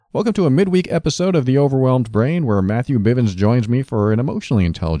Welcome to a midweek episode of The Overwhelmed Brain, where Matthew Bivens joins me for an emotionally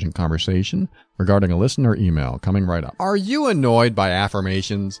intelligent conversation regarding a listener email coming right up. Are you annoyed by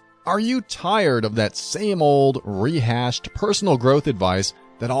affirmations? Are you tired of that same old, rehashed personal growth advice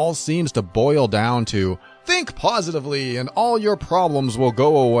that all seems to boil down to, think positively and all your problems will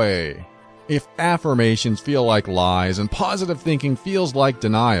go away? If affirmations feel like lies and positive thinking feels like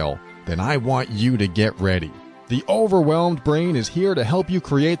denial, then I want you to get ready. The Overwhelmed Brain is here to help you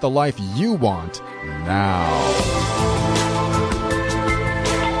create the life you want now.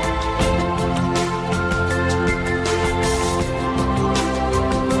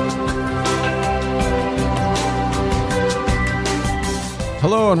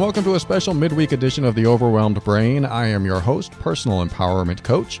 Hello and welcome to a special midweek edition of The Overwhelmed Brain. I am your host, personal empowerment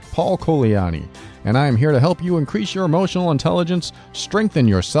coach, Paul Coliani, and I am here to help you increase your emotional intelligence, strengthen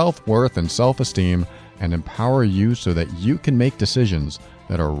your self-worth and self-esteem, and empower you so that you can make decisions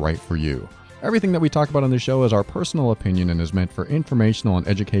that are right for you. Everything that we talk about on this show is our personal opinion and is meant for informational and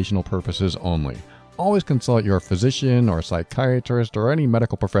educational purposes only. Always consult your physician or psychiatrist or any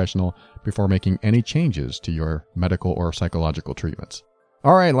medical professional before making any changes to your medical or psychological treatments.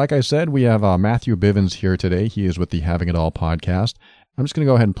 All right, like I said, we have Matthew Bivens here today. He is with the Having It All podcast. I'm just going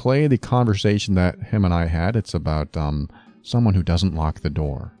to go ahead and play the conversation that him and I had. It's about someone who doesn't lock the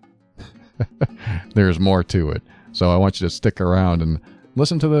door. There's more to it. So I want you to stick around and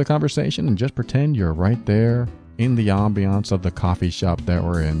listen to the conversation and just pretend you're right there in the ambiance of the coffee shop that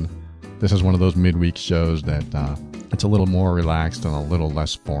we're in. This is one of those midweek shows that it's a little more relaxed and a little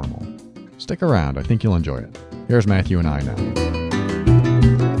less formal. Stick around. I think you'll enjoy it. Here's Matthew and I now.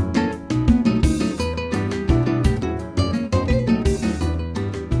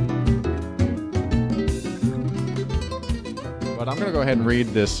 But I'm going to go ahead and read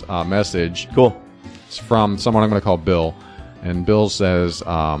this message. Cool. It's from someone I'm going to call Bill. And Bill says,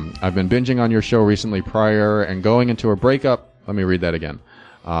 I've been binging on your show recently prior and going into a breakup. Let me read that again.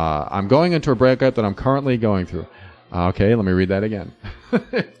 I'm going into a breakup that I'm currently going through. Okay, let me read that again.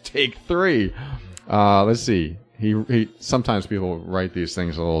 Take 3. Let's see. He sometimes people write these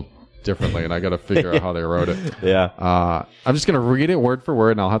things a little differently, and I got to figure out how they wrote it. Yeah. I'm just going to read it word for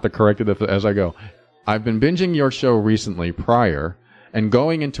word, and I'll have to correct it as I go. I've been binging your show recently prior and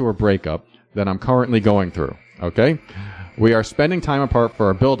going into a breakup that I'm currently going through. Okay? We are spending time apart for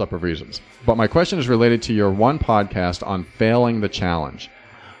a buildup of reasons. But my question is related to your one podcast on failing the challenge.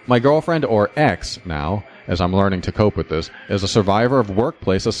 My girlfriend, or ex now, as I'm learning to cope with this, is a survivor of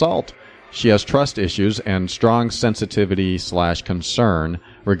workplace assault. She has trust issues and strong sensitivity/concern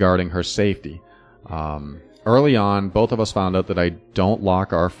regarding her safety. Early on, both of us found out that I don't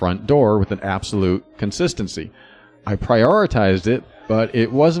lock our front door with an absolute consistency. I prioritized it, but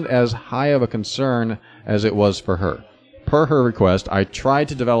it wasn't as high of a concern as it was for her. Per her request, I tried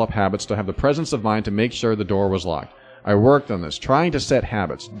to develop habits to have the presence of mind to make sure the door was locked. I worked on this, trying to set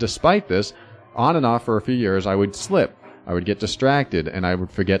habits. Despite this, on and off for a few years, I would slip. I would get distracted, and I would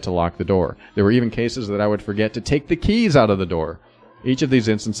forget to lock the door. There were even cases that I would forget to take the keys out of the door. Each of these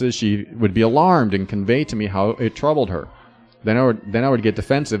instances, she would be alarmed and convey to me how it troubled her. Then I would get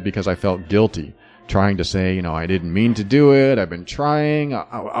defensive because I felt guilty, trying to say, I didn't mean to do it, I've been trying,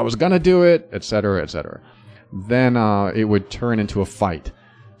 I was going to do it, etc., etc. Then it would turn into a fight.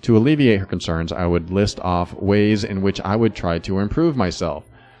 To alleviate her concerns, I would list off ways in which I would try to improve myself,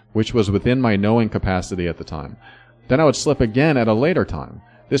 which was within my knowing capacity at the time. Then I would slip again at a later time.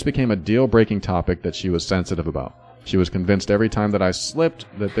 This became a deal-breaking topic that she was sensitive about. She was convinced every time that I slipped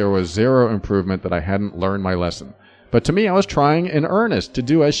that there was zero improvement, that I hadn't learned my lesson. But to me, I was trying in earnest to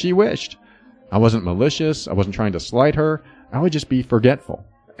do as she wished. I wasn't malicious. I wasn't trying to slight her. I would just be forgetful.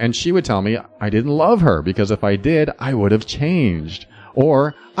 And she would tell me I didn't love her because if I did, I would have changed.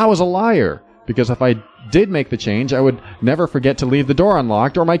 Or I was a liar because if I did make the change, I would never forget to leave the door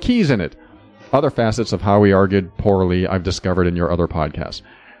unlocked or my keys in it. Other facets of how we argued poorly I've discovered in your other podcasts.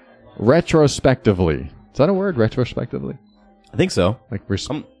 Retrospectively. Is that a word, retrospectively? I think so. Like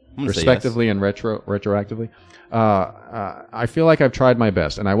respectively yes. And retroactively? I feel like I've tried my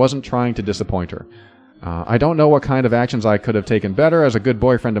best, and I wasn't trying to disappoint her. I don't know what kind of actions I could have taken better as a good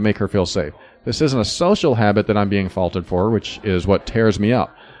boyfriend to make her feel safe. This isn't a social habit that I'm being faulted for, which is what tears me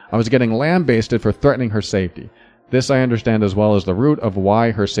up. I was getting lambasted for threatening her safety. This I understand as well as the root of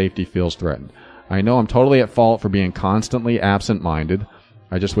why her safety feels threatened. I know I'm totally at fault for being constantly absent-minded.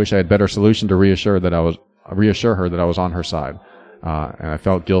 I just wish I had a better solution to reassure her that I was on her side. And I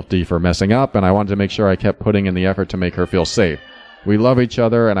felt guilty for messing up, and I wanted to make sure I kept putting in the effort to make her feel safe. We love each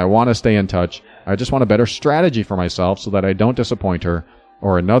other, and I want to stay in touch. I just want a better strategy for myself so that I don't disappoint her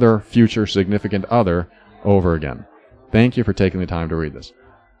or another future significant other over again. Thank you for taking the time to read this.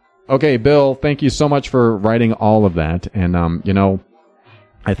 Okay, Bill, thank you so much for writing all of that. And,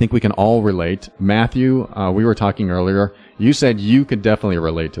 I think we can all relate. Matthew, we were talking earlier. You said you could definitely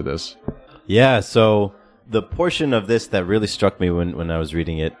relate to this. Yeah, so the portion of this that really struck me when I was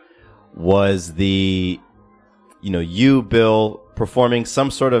reading it was you, Bill, performing some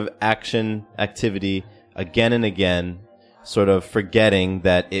sort of activity again and again, sort of forgetting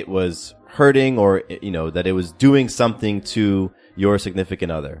that it was hurting or, that it was doing something to your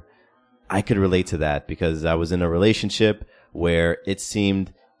significant other. I could relate to that because I was in a relationship where it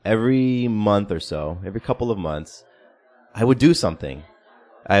seemed every month or so, every couple of months, I would do something.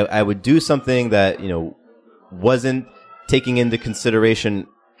 I would do something that, wasn't taking into consideration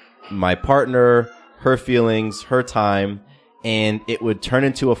my partner, her feelings, her time, and it would turn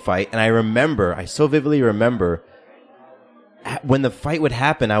into a fight. And I so vividly remember when the fight would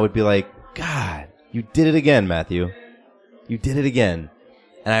happen, I would be like, God, you did it again, Matthew. You did it again.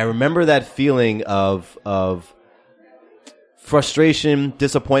 And I remember that feeling of frustration,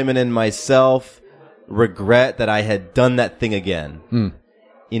 disappointment in myself, regret that I had done that thing again. And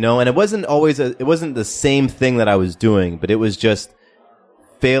it wasn't it wasn't the same thing that I was doing, but it was just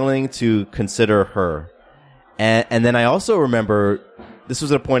failing to consider her. And then I also remember, this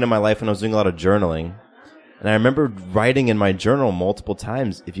was at a point in my life when I was doing a lot of journaling, and I remember writing in my journal multiple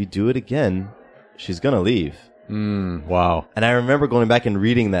times, if you do it again, she's going to leave. Wow. And I remember going back and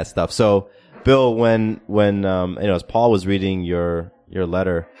reading that stuff. So, Bill, when as Paul was reading your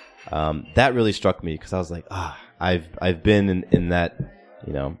letter, that really struck me because I was like, I've been in that,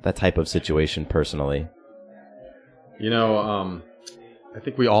 that type of situation personally. I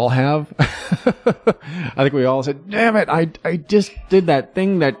think we all have. I think we all said, damn it, I just did that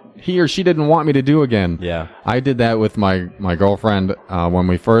thing that he or she didn't want me to do again. Yeah. I did that with my girlfriend when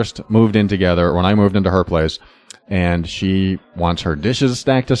we first moved in together, when I moved into her place. And she wants her dishes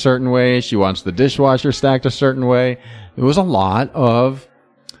stacked a certain way. She wants the dishwasher stacked a certain way. It was a lot of,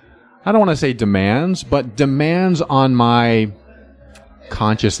 I don't want to say demands, but demands on my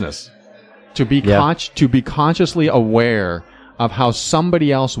consciousness. To be consciously aware of how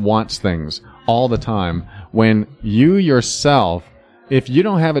somebody else wants things all the time, when you yourself, if you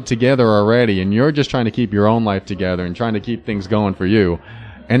don't have it together already and you're just trying to keep your own life together and trying to keep things going for you,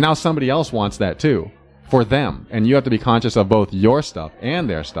 and now somebody else wants that too for them, and you have to be conscious of both your stuff and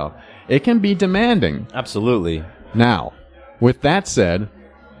their stuff, it can be demanding. Absolutely. Now, with that said,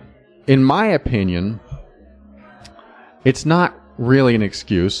 in my opinion, it's not really an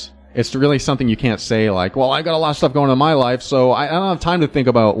excuse. It's really something you can't say like, well, I got a lot of stuff going on in my life, so I don't have time to think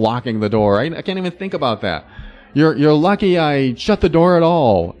about locking the door. I can't even think about that. You're lucky I shut the door at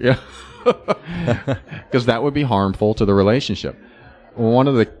all. Yeah. Because that would be harmful to the relationship. One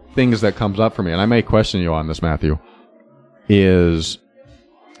of the things that comes up for me, and I may question you on this, Matthew, is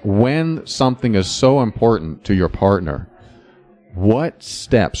when something is so important to your partner, what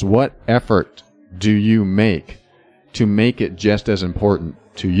steps, what effort do you make to make it just as important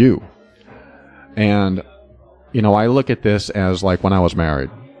to you? And, I look at this as like when I was married.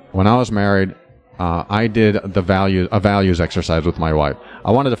 When I was married, I did a values exercise with my wife.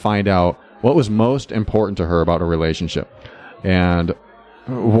 I wanted to find out what was most important to her about a relationship. And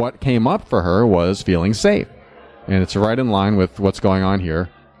what came up for her was feeling safe. And it's right in line with what's going on here.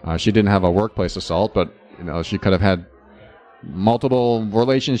 She didn't have a workplace assault, but, she could have had multiple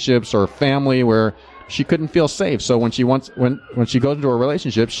relationships or family where she couldn't feel safe. So when she goes into a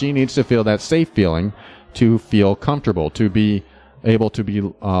relationship, she needs to feel that safe feeling to feel comfortable, to be able to be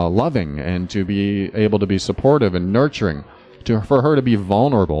loving, and to be able to be supportive and nurturing. For her to be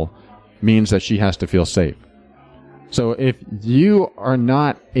vulnerable means that she has to feel safe. So if you are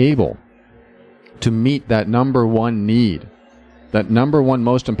not able to meet that number one need, that number one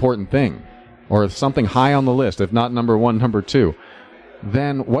most important thing, or something high on the list, if not number one, number two,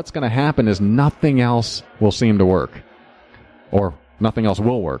 then what's going to happen is nothing else will seem to work, or nothing else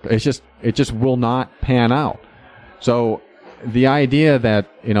will work. It just will not pan out. So the idea that,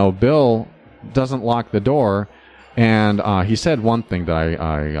 Bill doesn't lock the door, and he said one thing that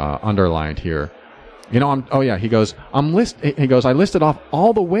I underlined here. He goes, I listed off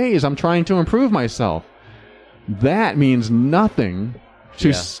all the ways I'm trying to improve myself. That means nothing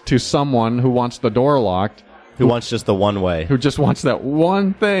to someone who wants the door locked. Who wants just the one way. Who just wants that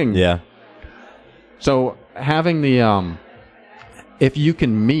one thing. Yeah. So having the, if you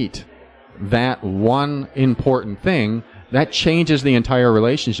can meet that one important thing, that changes the entire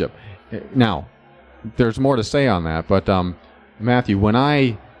relationship. Now, there's more to say on that, but Matthew, when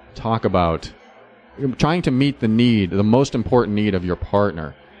I talk about trying to meet the most important need of your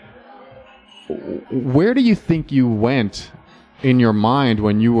partner, where do you think you went in your mind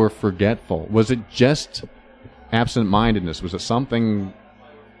when you were forgetful? Was it just absent-mindedness? Was it something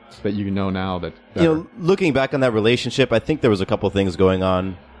that you know now that looking back on that relationship, I think there was a couple things going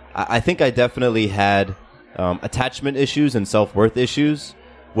on. I think I definitely had attachment issues and self-worth issues,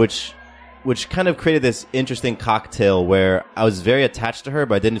 which kind of created this interesting cocktail where I was very attached to her,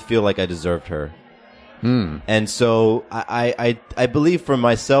 but I didn't feel like I deserved her. And so I believe for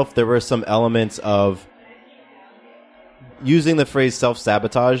myself there were some elements of using the phrase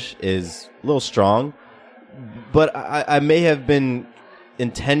self-sabotage is a little strong, but I may have been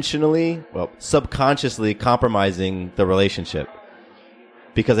intentionally, subconsciously compromising the relationship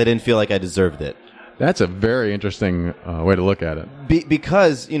because I didn't feel like I deserved it. That's a very interesting way to look at it.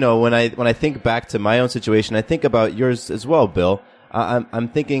 Because, when I think back to my own situation, I think about yours as well, Bill. I'm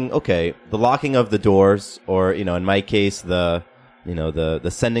thinking, okay, the locking of the doors, or, in my case, the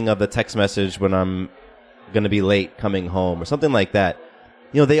sending of the text message when I'm going to be late coming home or something like that.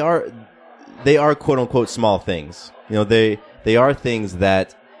 They are quote unquote small things. They are things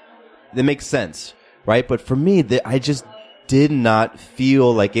that make sense, right? But for me, I just did not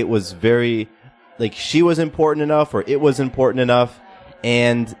feel like it was very, like she was important enough or it was important enough.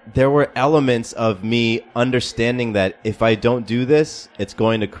 And there were elements of me understanding that if I don't do this, it's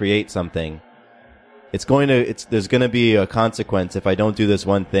going to create something. There's going to be a consequence if I don't do this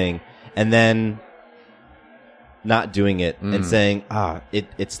one thing. And then not doing it and saying,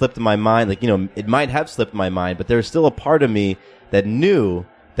 it slipped my mind. Like, it might have slipped my mind, but there's still a part of me that knew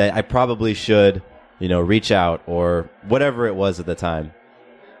that I probably should, reach out or whatever it was at the time.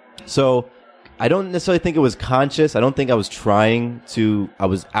 So I don't necessarily think it was conscious. I don't think I was I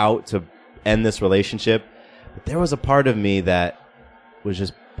was out to end this relationship. But there was a part of me that was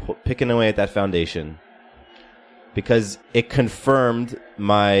just picking away at that foundation because it confirmed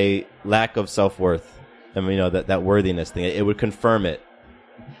my lack of self-worth. I mean, that worthiness thing. It would confirm it.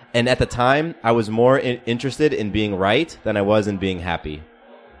 And at the time, I was more interested in being right than I was in being happy.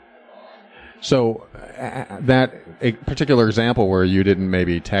 So a particular example where you didn't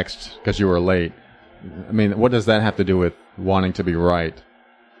maybe text because you were late, I mean, what does that have to do with wanting to be right?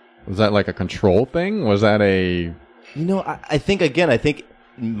 Was that like a control thing? Was that a... I think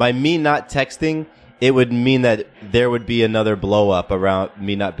by me not texting, it would mean that there would be another blow up around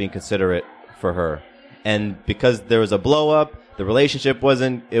me not being considerate for her. And because there was a blow up, the relationship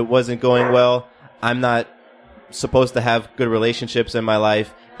wasn't going well. I'm not supposed to have good relationships in my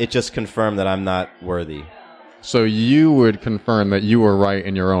life. It just confirmed that I'm not worthy. So you would confirm that you were right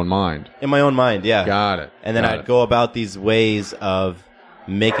in your own mind. In my own mind, yeah. Got it. And then I'd go about these ways of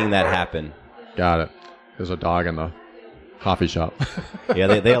making that happen. Got it. There's a dog in the coffee shop.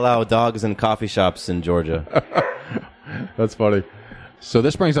 Yeah, they allow dogs in coffee shops in Georgia. That's funny. So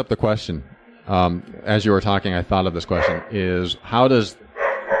this brings up the question. As you were talking, I thought of this question: is how is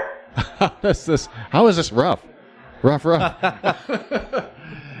this rough?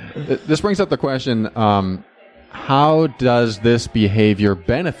 This brings up the question: how does this behavior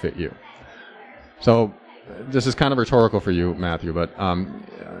benefit you? So this is kind of rhetorical for you, Matthew, but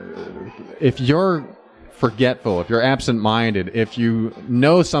if you're forgetful, if you're absent-minded, if you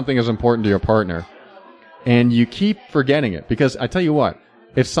know something is important to your partner, and you keep forgetting it, because I tell you what,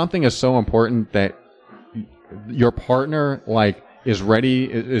 if something is so important that your partner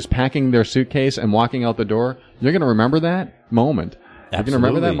is packing their suitcase and walking out the door, you're going to remember that moment. Absolutely. You're going to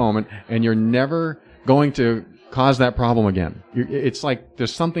remember that moment, and you're never going to cause that problem again. It's like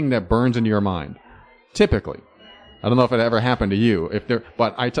there's something that burns into your mind. Typically, I don't know if it ever happened to you.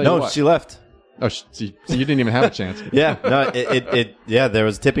 But I tell you what, no, she left. Oh, so you didn't even have a chance. Yeah, no, there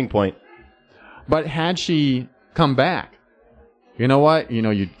was a tipping point. But had she come back, you know what?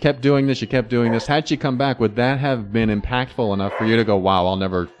 You kept doing this, Had she come back, would that have been impactful enough for you to go, wow, I'll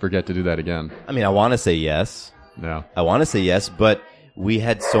never forget to do that again? I mean, I want to say yes. No. I want to say yes, but we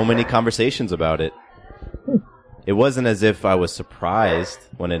had so many conversations about it. It wasn't as if I was surprised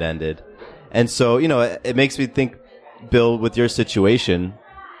when it ended. And so, it makes me think, Bill, with your situation,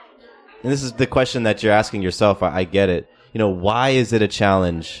 and this is the question that you're asking yourself, I get it. Why is it a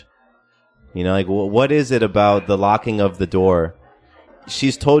challenge? What is it about the locking of the door?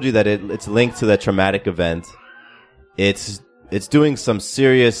 She's told you that it's linked to that traumatic event. It's doing some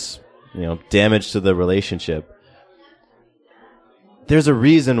serious, damage to the relationship. There's a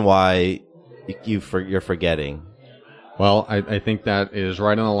reason why you're forgetting. Well, I think that is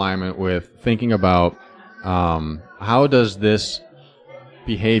right in alignment with thinking about how does this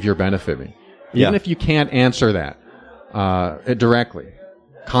behavior benefit me? Even if you can't answer that directly,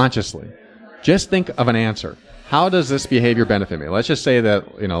 consciously, just think of an answer. How does this behavior benefit me? Let's just say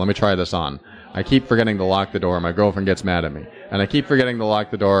that, let me try this on. I keep forgetting to lock the door. My girlfriend gets mad at me. And I keep forgetting to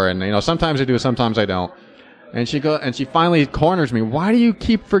lock the door. And, sometimes I do, sometimes I don't. And she finally corners me. Why do you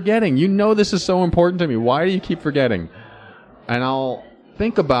keep forgetting? You know this is so important to me. Why do you keep forgetting? And I'll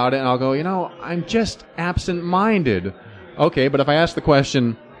think about it and I'll go, I'm just absent-minded. Okay, but if I ask the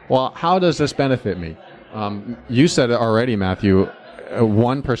question, well, how does this benefit me? You said it already, Matthew.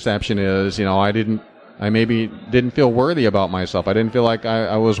 One perception is, I maybe didn't feel worthy about myself. I didn't feel like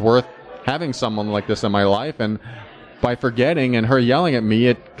I was worth having someone like this in my life. And by forgetting and her yelling at me,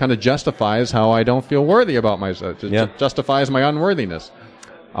 it kind of justifies how I don't feel worthy about myself. It justifies my unworthiness.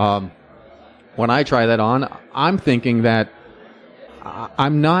 When I try that on, I'm thinking that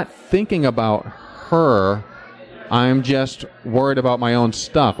I'm not thinking about her. I'm just worried about my own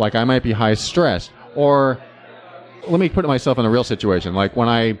stuff. Like I might be high stress. Or let me put myself in a real situation. Like when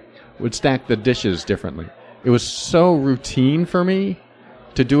I would stack the dishes differently. It was so routine for me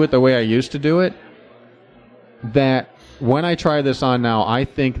to do it the way I used to do it that when I try this on now, I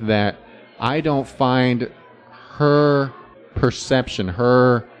think that I don't find her perception,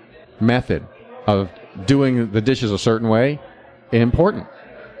 her method of doing the dishes a certain way important.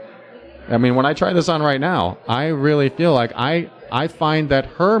 I mean, when I try this on right now, I really feel like I find that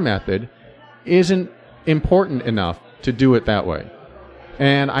her method isn't important enough to do it that way.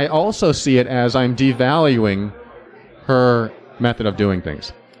 And I also see it as I'm devaluing her method of doing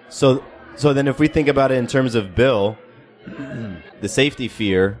things. So then if we think about it in terms of Bill, the safety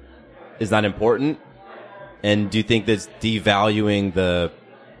fear is not important. And do you think that's devaluing the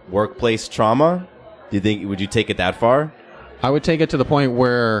workplace trauma? Would you take it that far? I would take it to the point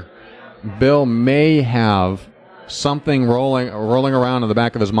where Bill may have something rolling around in the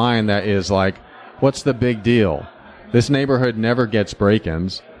back of his mind that is like, what's the big deal? This neighborhood never gets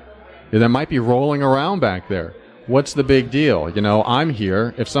break-ins. That might be rolling around back there. What's the big deal? I'm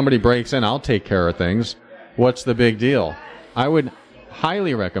here. If somebody breaks in, I'll take care of things. What's the big deal? I would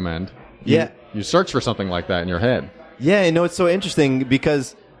highly recommend you search for something like that in your head. Yeah, it's so interesting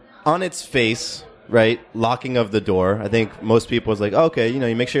because on its face, right, locking of the door, I think most people is like, okay,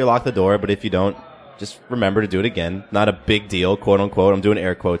 you make sure you lock the door, but if you don't, just remember to do it again. Not a big deal, quote unquote. I'm doing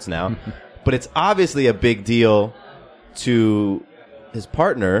air quotes now. But it's obviously a big deal to his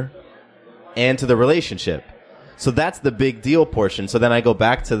partner and to the relationship. So that's the big deal portion. So then I go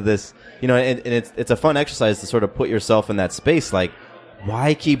back to this, and it's a fun exercise to sort of put yourself in that space. Like,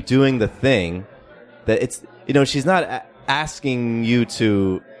 why keep doing the thing that it's, she's not asking you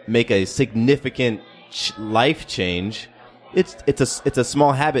to make a significant life change. It's a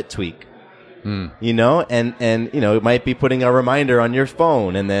small habit tweak. And it might be putting a reminder on your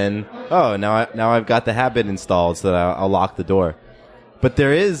phone, and then now I've got the habit installed, so that I'll lock the door. But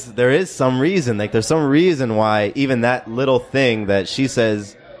there is some reason, like there's some reason why even that little thing that she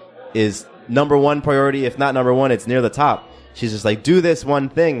says is number one priority, if not number one, it's near the top. She's just like, do this one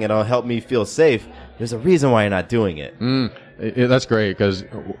thing, it'll help me feel safe. There's a reason why you're not doing it. That's great, because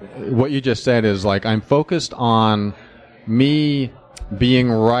what you just said is like, I'm focused on me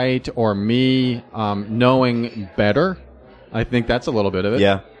being right or me knowing better. I think that's a little bit of it.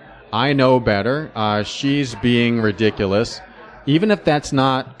 Yeah. I know better. She's being ridiculous. Even if that's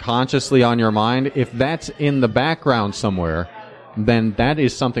not consciously on your mind, if that's in the background somewhere, then that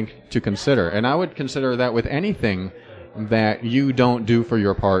is something to consider. And I would consider that with anything that you don't do for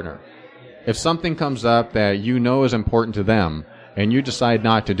your partner. If something comes up that you know is important to them and you decide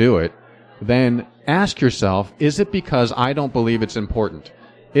not to do it, then ask yourself, is it because I don't believe it's important?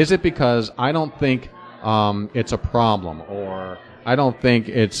 Is it because I don't think it's a problem, or I don't think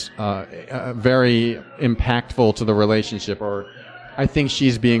it's very impactful to the relationship, or I think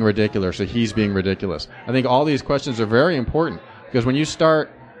she's being ridiculous or he's being ridiculous? I think all these questions are very important, because when you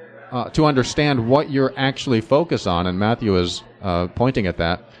start to understand what you're actually focused on, and Matthew is pointing at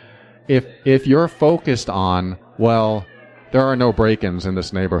that, if you're focused on, well, there are no break-ins in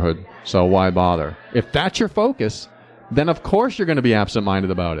this neighborhood, so why bother? If that's your focus, then of course you're going to be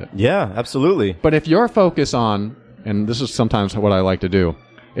absent-minded about it. Yeah, absolutely. But if your focus on, and this is sometimes what I like to do,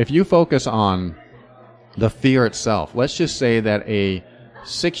 if you focus on the fear itself, let's just say that a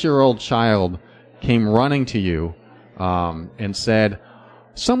 6-year-old child came running to you and said,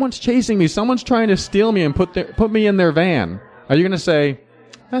 someone's chasing me, someone's trying to steal me and put me in their van. Are you going to say,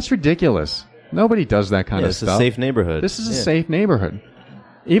 that's ridiculous? Nobody does that kind of stuff. It's a safe neighborhood. This is a safe neighborhood.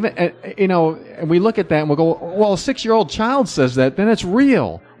 Even, and we look at that and we'll go, well, a 6-year-old child says that, then it's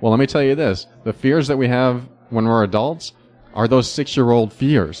real. Well, let me tell you this. The fears that we have when we're adults are those 6-year-old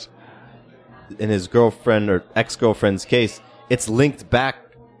fears. In his girlfriend or ex-girlfriend's case, it's linked back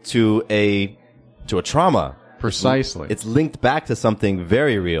to a trauma. Precisely. It's linked back to something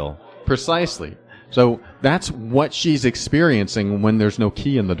very real. Precisely. So that's what she's experiencing when there's no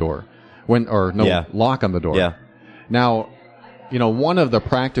key in the door, or no lock on the door. Yeah. Now, one of the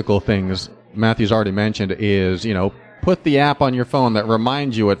practical things Matthew's already mentioned is, put the app on your phone that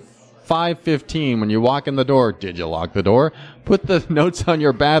reminds you at 5:15 when you walk in the door, did you lock the door? Put the notes on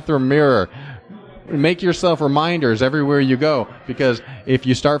your bathroom mirror. Make yourself reminders everywhere you go, because if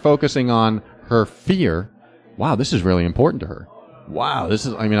you start focusing on her fear, wow, this is really important to her. Wow, this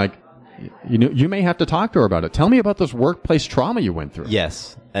is, you may have to talk to her about it. Tell me about this workplace trauma you went through.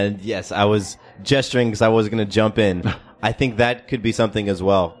 Yes. And yes, I was gesturing because I was going to jump in. I think that could be something as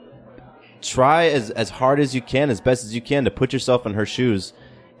well. Try as hard as you can, as best as you can, to put yourself in her shoes.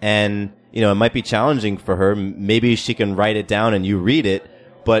 And, it might be challenging for her. Maybe she can write it down and you read it,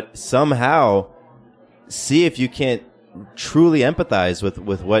 but somehow see if you can't truly empathize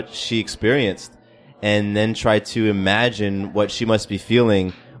with what she experienced, and then try to imagine what she must be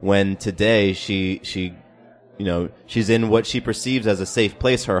feeling when today she's in what she perceives as a safe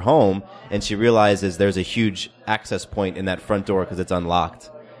place, her home, and she realizes there's a huge access point in that front door because it's unlocked.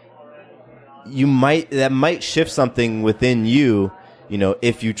 That might shift something within you,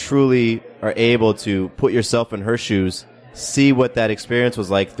 if you truly are able to put yourself in her shoes, see what that experience was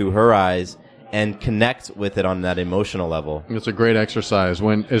like through her eyes, and connect with it on that emotional level. It's a great exercise.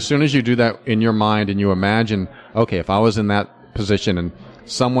 As soon as you do that in your mind and you imagine, okay, if I was in that position and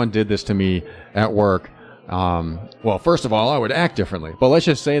someone did this to me at work, well, first of all, I would act differently. But let's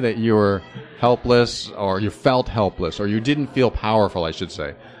just say that you were helpless, or you felt helpless, or you didn't feel powerful, I should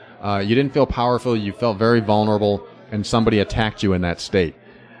say. You didn't feel powerful, you felt very vulnerable, and somebody attacked you in that state.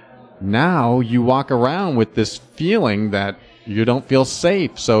 Now you walk around with this feeling that you don't feel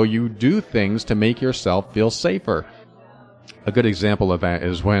safe, so you do things to make yourself feel safer. A good example of that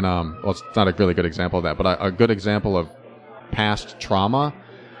is when, it's not a really good example of that, but a good example of past trauma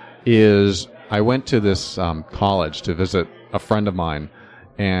is I went to this college to visit a friend of mine,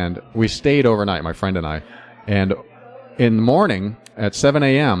 and we stayed overnight, my friend and I, and in the morning at 7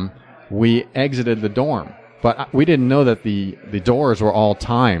 a.m., we exited the dorm, but we didn't know that the doors were all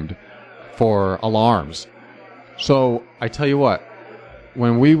timed for alarms. So I tell you what,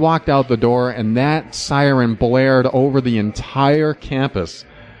 when we walked out the door and that siren blared over the entire campus,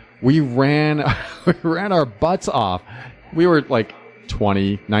 we ran our butts off. We were like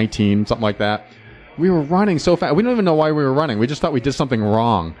 20, 19, something like that. We were running so fast. We don't even know why we were running. We just thought we did something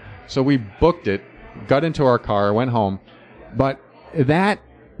wrong. So we booked it, got into our car, went home. But that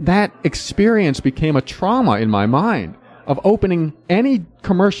experience became a trauma in my mind of opening any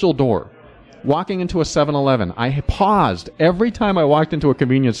commercial door. Walking into a 7-Eleven, I paused every time I walked into a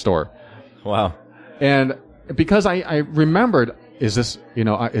convenience store. Wow. And because I remembered, is this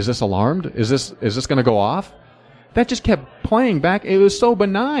alarmed? Is this going to go off? That just kept playing back. It was so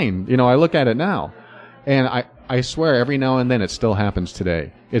benign. I look at it now. And I swear every now and then it still happens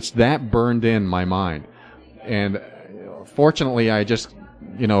today. It's that burned in my mind. And fortunately, I just,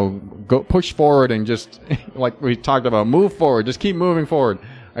 go push forward and just, like we talked about, move forward. Just keep moving forward.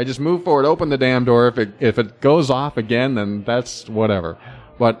 I just move forward, open the damn door. If it goes off again, then that's whatever.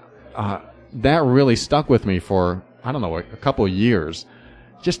 But that really stuck with me for, I don't know, a couple of years.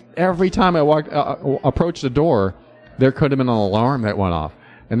 Just every time I approached the door, there could have been an alarm that went off.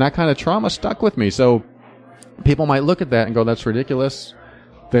 And that kind of trauma stuck with me. So people might look at that and go, that's ridiculous.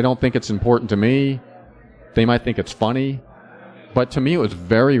 They don't think it's important to me. They might think it's funny. But to me, it was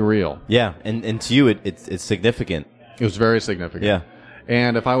very real. Yeah, and to you, it's significant. It was very significant. Yeah.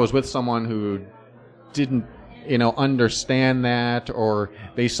 And if I was with someone who didn't, understand that, or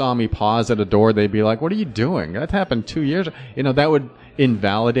they saw me pause at a door, they'd be like, what are you doing? That happened 2 years. That would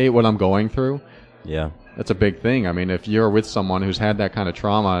invalidate what I'm going through. Yeah. That's a big thing. I mean, if you're with someone who's had that kind of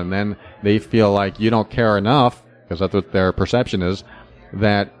trauma and then they feel like you don't care enough, because that's what their perception is,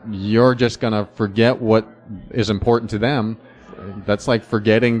 that you're just going to forget what is important to them, that's like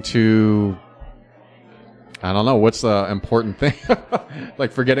forgetting to... I don't know, what's the important thing?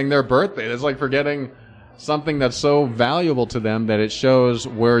 Like forgetting their birthday. It's like forgetting something that's so valuable to them that it shows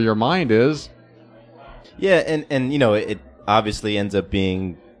where your mind is. Yeah, and it obviously ends up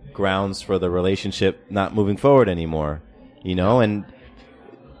being grounds for the relationship not moving forward anymore. And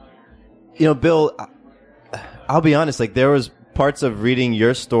Bill, I'll be honest, like there was parts of reading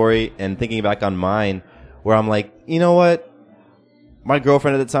your story and thinking back on mine where I'm like, you know what? My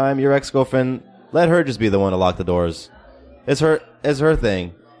girlfriend at the time, your ex-girlfriend, let her just be the one to lock the doors. It's her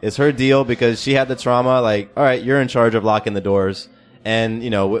thing. It's her deal because she had the trauma. Like, all right, you're in charge of locking the doors. And,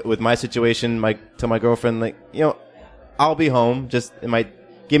 with my situation, to my girlfriend, like, I'll be home. Just, it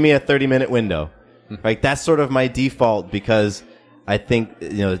might give me a 30-minute window. Like, that's sort of my default because I think,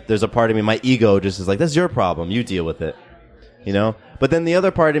 there's a part of me, my ego just is like, that's your problem. You deal with it, But then the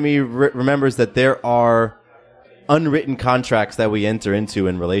other part of me remembers that there are unwritten contracts that we enter into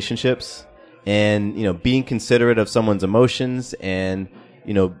in relationships, and, being considerate of someone's emotions and,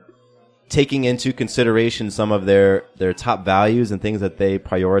 taking into consideration some of their top values and things that they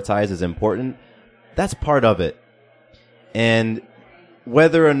prioritize as important. That's part of it. And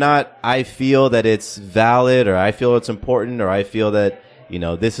whether or not I feel that it's valid, or I feel it's important, or I feel that,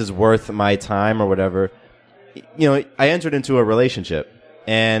 this is worth my time or whatever, I entered into a relationship.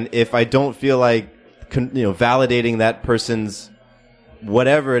 And if I don't feel like, validating that person's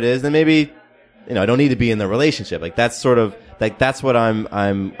whatever it is, then maybe, I don't need to be in the relationship. Like, that's sort of, like, that's what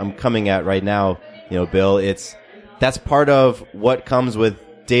I'm coming at right now, Bill. That's part of what comes with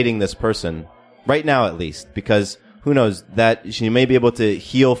dating this person right now, at least, because who knows, that she may be able to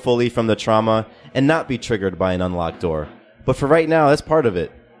heal fully from the trauma and not be triggered by an unlocked door. But for right now, that's part of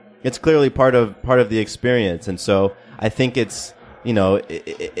it. It's clearly part of the experience. And so I think it's,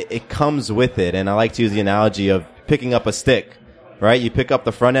 it comes with it. And I like to use the analogy of picking up a stick, right? You pick up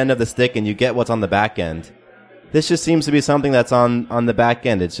the front end of the stick and you get what's on the back end. This just seems to be something that's on the back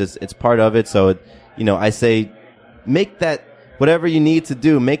end. It's part of it. So, I say, make that, whatever you need to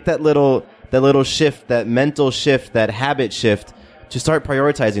do, make that little shift, that mental shift, that habit shift, to start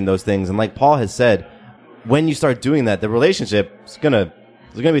prioritizing those things. And like Paul has said, when you start doing that, the relationship there's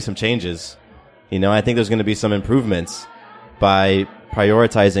gonna be some changes. I think there's gonna be some improvements by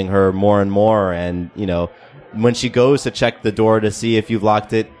prioritizing her more and more. And, when she goes to check the door to see if you've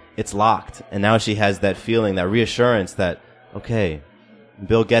locked it, it's locked. And now she has that feeling, that reassurance that, okay,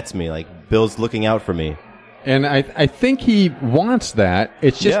 Bill gets me. Like, Bill's looking out for me. And I think he wants that.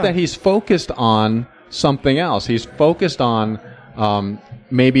 It's just that he's focused on something else. He's focused on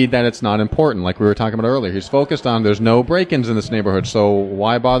maybe that it's not important, like we were talking about earlier. He's focused on there's no break-ins in this neighborhood, so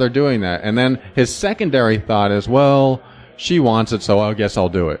why bother doing that? And then his secondary thought is, well, she wants it, so I guess I'll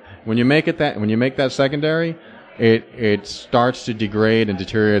do it. When you make that secondary, it starts to degrade and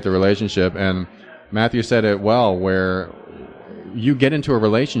deteriorate the relationship. And Matthew said it well, where you get into a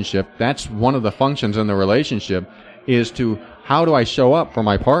relationship, that's one of the functions in the relationship, is to, how do I show up for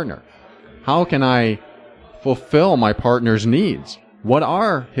my partner? How can I fulfill my partner's needs? What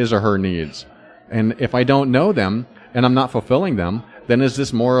are his or her needs? And if I don't know them and I'm not fulfilling them, then is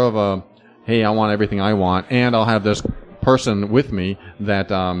this more of a, hey, I want everything I want and I'll have this person with me that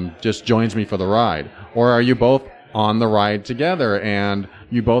just joins me for the ride? Or are you both on the ride together and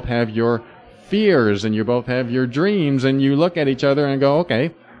you both have your fears and you both have your dreams, and you look at each other and go,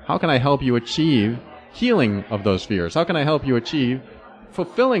 okay, how can I help you achieve healing of those fears? How can I help you achieve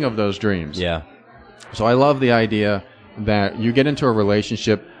fulfilling of those dreams? Yeah. So I love the idea that you get into a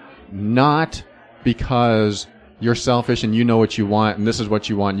relationship not because you're selfish and you know what you want and this is what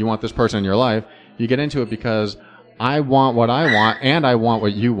you want this person in your life. You get into it because I want what I want and I want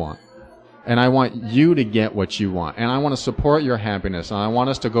what you want. And I want you to get what you want. And I want to support your happiness. And I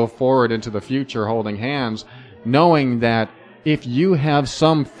want us to go forward into the future holding hands, knowing that if you have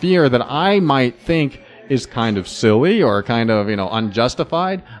some fear that I might think is kind of silly or kind of,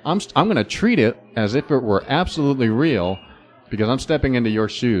 unjustified, I'm going to treat it as if it were absolutely real, because I'm stepping into your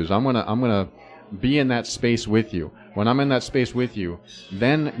shoes. I'm going to be in that space with you. When I'm in that space with you,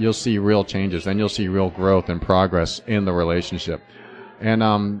 then you'll see real changes. Then you'll see real growth and progress in the relationship. And,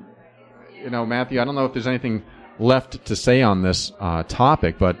 Matthew, I don't know if there's anything left to say on this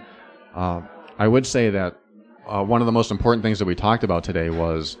topic, but I would say that one of the most important things that we talked about today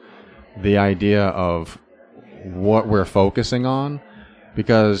was the idea of what we're focusing on.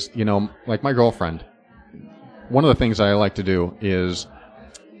 Because, like my girlfriend, one of the things I like to do is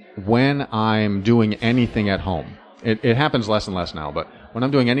when I'm doing anything at home, it happens less and less now, but when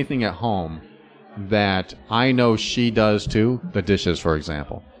I'm doing anything at home that I know she does too, the dishes, for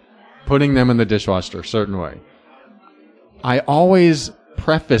example, putting them in the dishwasher a certain way, I always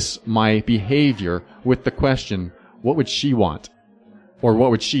preface my behavior with the question, what would she want? Or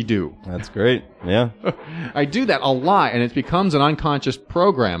what would she do? That's great. Yeah. I do that a lot, and it becomes an unconscious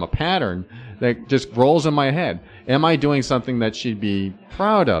program, a pattern that just rolls in my head. Am I doing something that she'd be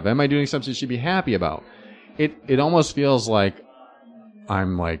proud of? Am I doing something she'd be happy about? It almost feels like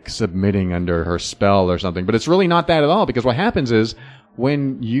I'm like submitting under her spell or something, but it's really not that at all, because what happens is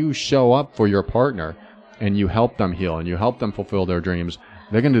when you show up for your partner and you help them heal and you help them fulfill their dreams,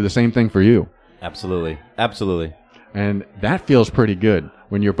 they're going to do the same thing for you. Absolutely. Absolutely. And that feels pretty good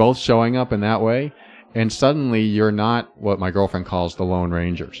when you're both showing up in that way. And suddenly you're not what my girlfriend calls the Lone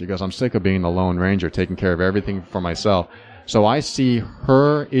Ranger. She goes, I'm sick of being the Lone Ranger, taking care of everything for myself. So I see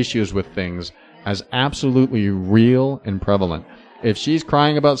her issues with things as absolutely real and prevalent. If she's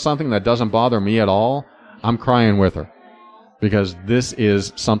crying about something that doesn't bother me at all, I'm crying with her. Because this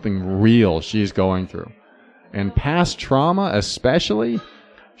is something real she's going through. And past trauma especially,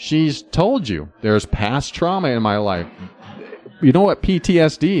 she's told you, there's past trauma in my life. You know what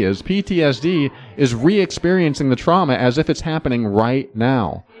PTSD is? PTSD is re-experiencing the trauma as if it's happening right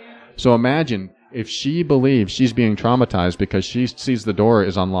now. So imagine if she believes she's being traumatized because she sees the door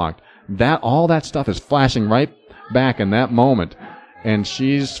is unlocked. All that stuff is flashing right back in that moment, and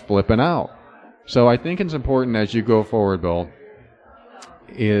she's flipping out. So I think it's important as you go forward, Bill,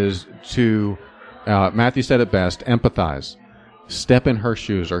 is to, Matthew said it best, empathize. Step in her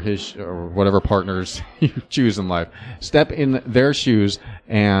shoes, or his, or whatever partners you choose in life. Step in their shoes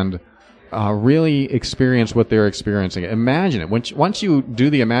and really experience what they're experiencing. Imagine it. Once you do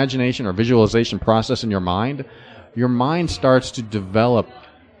the imagination or visualization process in your mind starts to develop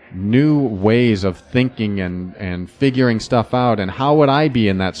new ways of thinking and figuring stuff out. And how would I be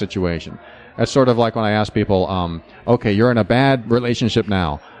in that situation? That's sort of like when I ask people, okay, you're in a bad relationship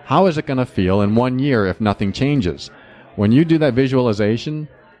now. How is it going to feel in 1 year if nothing changes? When you do that visualization,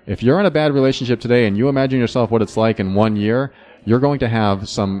 if you're in a bad relationship today and you imagine yourself what it's like in 1 year, you're going to have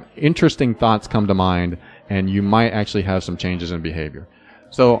some interesting thoughts come to mind, and you might actually have some changes in behavior.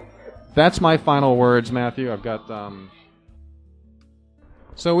 So that's my final words, Matthew. I've got...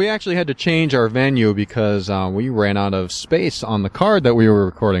 So we actually had to change our venue because we ran out of space on the card that we were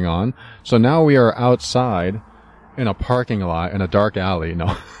recording on. So now we are outside in a parking lot in a dark alley.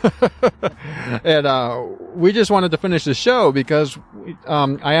 No. And we just wanted to finish the show because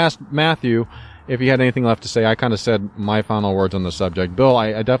I asked Matthew if he had anything left to say. I kind of said my final words on the subject. Bill,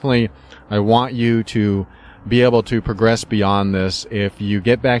 I definitely want you to be able to progress beyond this. If you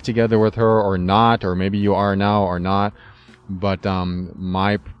get back together with her or not, or maybe you are now or not. But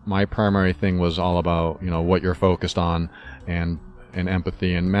my primary thing was all about, what you're focused on and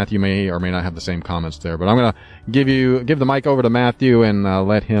empathy. And Matthew may or may not have the same comments there. But I'm going to give the mic over to Matthew and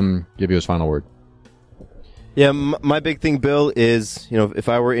let him give you his final word. Yeah, my big thing, Bill, is, if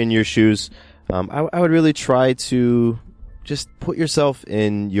I were in your shoes, I would really try to just put yourself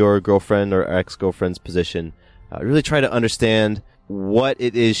in your girlfriend or ex-girlfriend's position. Really try to understand what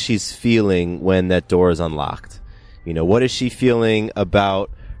it is she's feeling when that door is unlocked. What is she feeling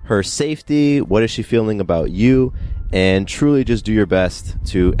about her safety? What is she feeling about you? And truly just do your best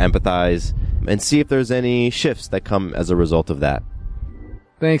to empathize and see if there's any shifts that come as a result of that.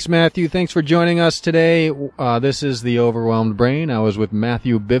 Thanks, Matthew. Thanks for joining us today. This is The Overwhelmed Brain. I was with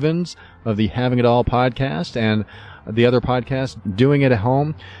Matthew Bivens of the Having It All podcast and the other podcast, Doing It at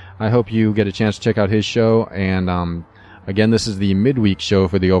Home. I hope you get a chance to check out his show. And again, this is the midweek show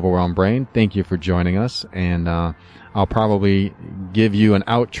for The Overwhelmed Brain. Thank you for joining us. And I'll probably give you an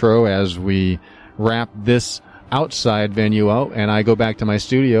outro as we wrap this outside venue out, and I go back to my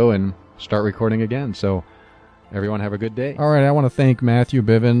studio and start recording again. So everyone have a good day. All right, I want to thank Matthew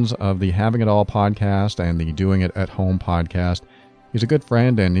Bivens of the Having It All podcast and the Doing It at Home podcast. He's a good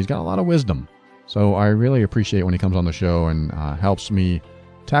friend, and he's got a lot of wisdom. So I really appreciate when he comes on the show and helps me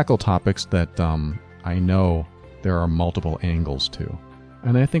tackle topics that I know there are multiple angles to.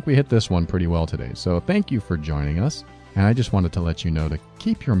 And I think we hit this one pretty well today. So thank you for joining us. And I just wanted to let you know to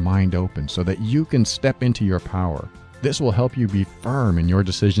keep your mind open so that you can step into your power. This will help you be firm in your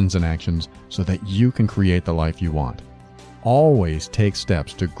decisions and actions so that you can create the life you want. Always take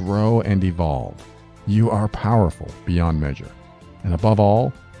steps to grow and evolve. You are powerful beyond measure. And above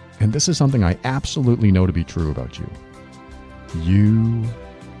all, and this is something I absolutely know to be true about you, you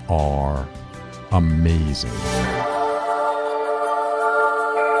are amazing.